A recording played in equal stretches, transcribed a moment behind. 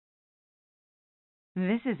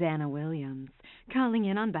This is Anna Williams, calling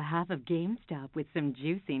in on behalf of GameStop with some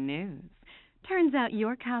juicy news. Turns out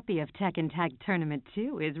your copy of Tekken Tag Tournament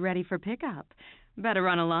 2 is ready for pickup. Better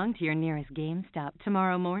run along to your nearest GameStop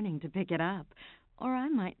tomorrow morning to pick it up, or I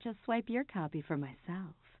might just swipe your copy for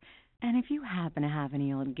myself. And if you happen to have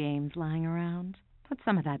any old games lying around, put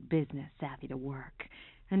some of that business savvy to work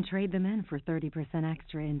and trade them in for 30%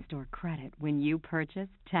 extra in-store credit when you purchase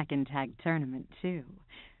Tekken Tag Tournament 2.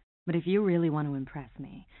 But if you really want to impress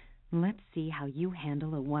me, let's see how you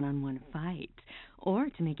handle a one-on-one fight. Or,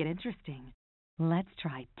 to make it interesting, let's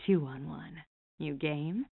try 2-on-1. You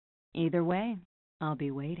game? Either way, I'll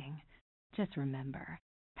be waiting. Just remember,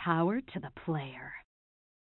 power to the player.